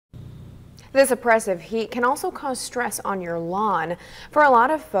This oppressive heat can also cause stress on your lawn. For a lot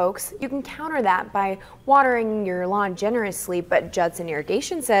of folks, you can counter that by watering your lawn generously, but Judson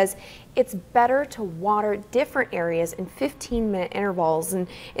Irrigation says it's better to water different areas in 15-minute intervals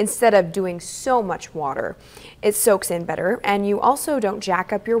instead of doing so much water. It soaks in better, and you also don't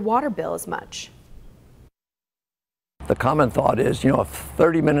jack up your water bill as much. The common thought is, if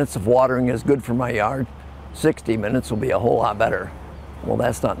 30 minutes of watering is good for my yard, 60 minutes will be a whole lot better. Well,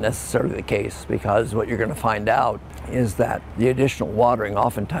 that's not necessarily the case, because what you're going to find out is that the additional watering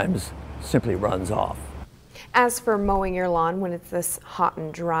oftentimes simply runs off. As for mowing your lawn when it's this hot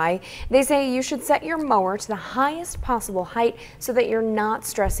and dry, they say you should set your mower to the highest possible height so that you're not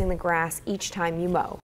stressing the grass each time you mow.